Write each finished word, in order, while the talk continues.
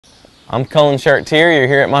I'm Cullen Chartier. You're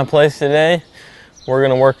here at my place today. We're going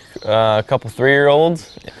to work a couple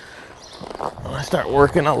 3-year-olds. When I start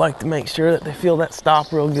working, I like to make sure that they feel that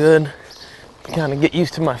stop real good. Kind of get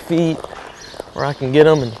used to my feet where I can get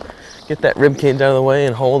them and get that rib cage out of the way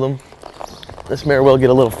and hold them. This mare will get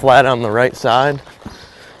a little flat on the right side,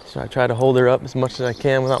 so I try to hold her up as much as I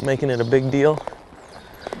can without making it a big deal.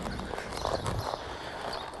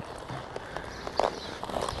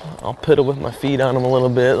 I'll piddle with my feet on them a little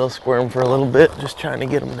bit. They'll squirm for a little bit, just trying to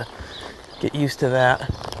get them to get used to that.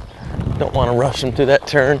 Don't want to rush them through that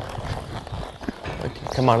turn. I can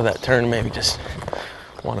come out of that turn and maybe just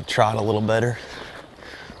want to trot a little better.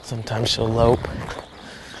 Sometimes she'll lope.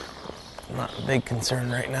 Not a big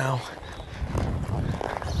concern right now.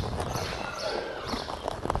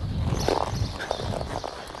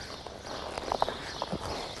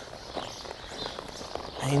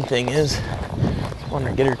 Main thing is, want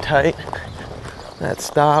to get her tight. That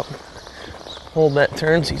stop. Hold that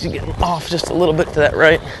turn so she's getting off just a little bit to that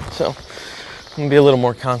right. So I'm going to be a little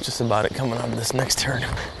more conscious about it coming out of this next turn.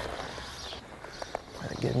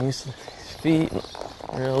 Getting used to his feet.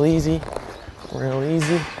 Real easy. Real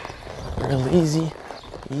easy. Real easy.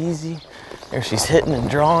 Easy. There she's hitting and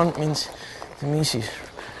drawing. It means to me she's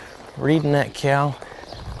reading that cow.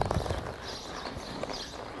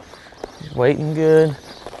 She's waiting good.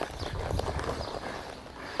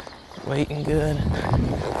 Waiting good.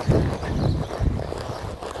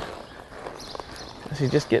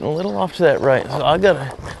 She's just getting a little off to that right. So I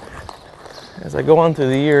gotta, as I go on through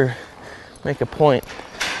the year, make a point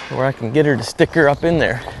where I can get her to stick her up in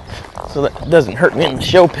there so that it doesn't hurt me in the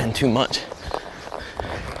show pen too much.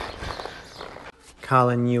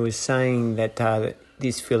 Cullen, you were saying that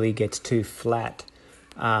this filly gets too flat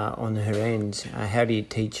on her ends. How do you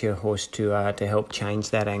teach your horse to help change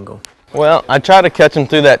that angle? Well, I try to catch them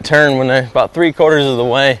through that turn when they're about 3/4 of the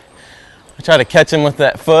way. I try to catch them with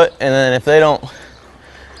that foot, and then if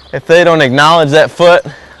they don't acknowledge that foot,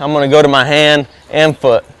 I'm going to go to my hand and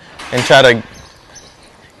foot and try to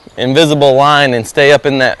invisible line and stay up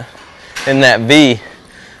in that V.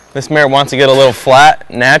 This mare wants to get a little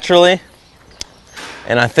flat naturally,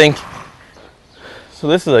 and I think so.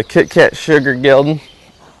 This is a Kit Kat Sugar Gelding.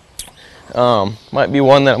 Might be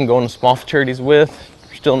one that I'm going to small futurities with.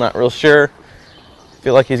 Still not real sure.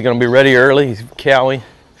 Feel like he's going to be ready early. He's cowy,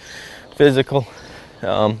 physical.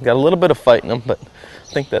 Got a little bit of fight in him, but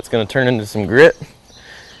I think that's going to turn into some grit.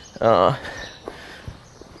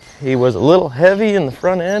 He was a little heavy in the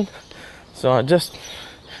front end, so I just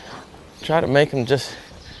try to make him just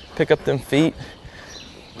pick up them feet,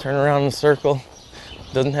 turn around in a circle.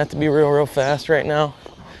 Doesn't have to be real fast right now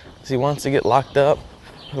because he wants to get locked up.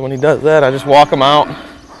 And when he does that, I just walk him out.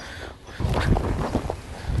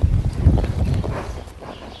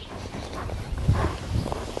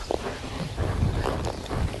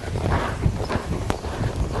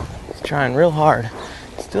 He's trying real hard.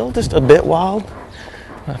 Still just a bit wild.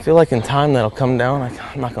 I feel like in time that'll come down.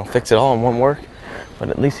 I'm not going to fix it all in one work, but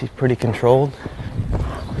at least he's pretty controlled.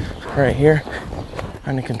 Right here,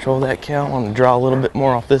 trying to control that cow. I want to draw a little bit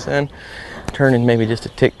more off this end, turning maybe just a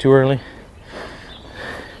tick too early.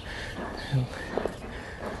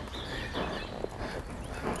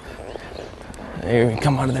 There we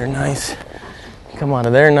come out of there nice. Come out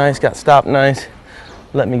of there nice, got stopped nice.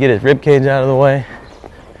 Let me get his rib cage out of the way.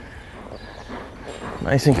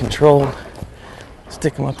 Nice and controlled.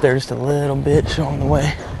 Stick him up there just a little bit, show him the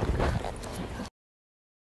way.